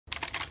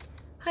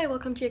Hi,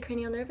 welcome to your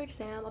cranial nerve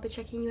exam. I'll be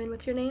checking you in.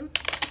 What's your name?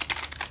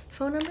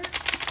 Phone number?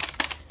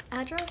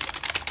 Address?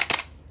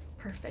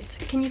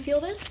 Perfect. Can you feel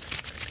this?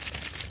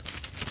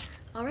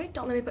 All right,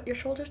 don't let me put your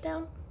shoulders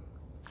down.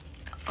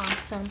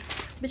 Awesome.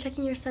 I'll be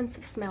checking your sense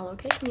of smell,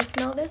 okay? Can you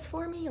smell this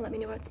for me? Let me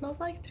know what it smells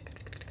like.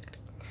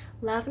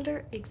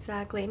 Lavender,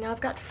 exactly. Now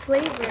I've got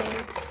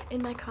flavoring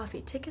in my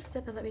coffee. Take a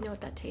sip and let me know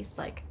what that tastes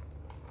like.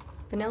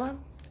 Vanilla,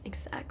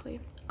 exactly.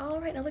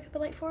 All right, now look at the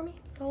light for me.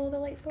 Follow the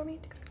light for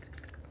me.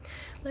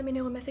 Let me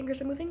know when my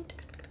fingers are moving.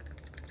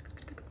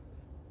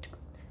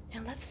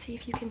 And let's see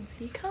if you can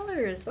see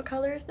colors. What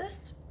color is this?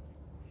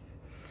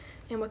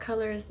 And what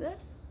color is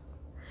this?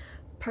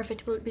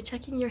 Perfect. We'll be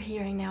checking your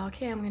hearing now,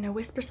 okay? I'm going to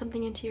whisper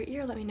something into your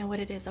ear. Let me know what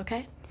it is,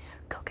 okay?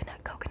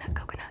 Coconut, coconut,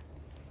 coconut.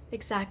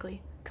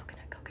 Exactly.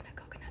 Coconut, coconut,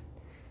 coconut.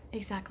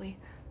 Exactly.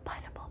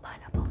 Pineapple,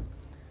 pineapple,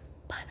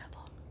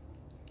 pineapple.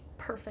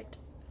 Perfect.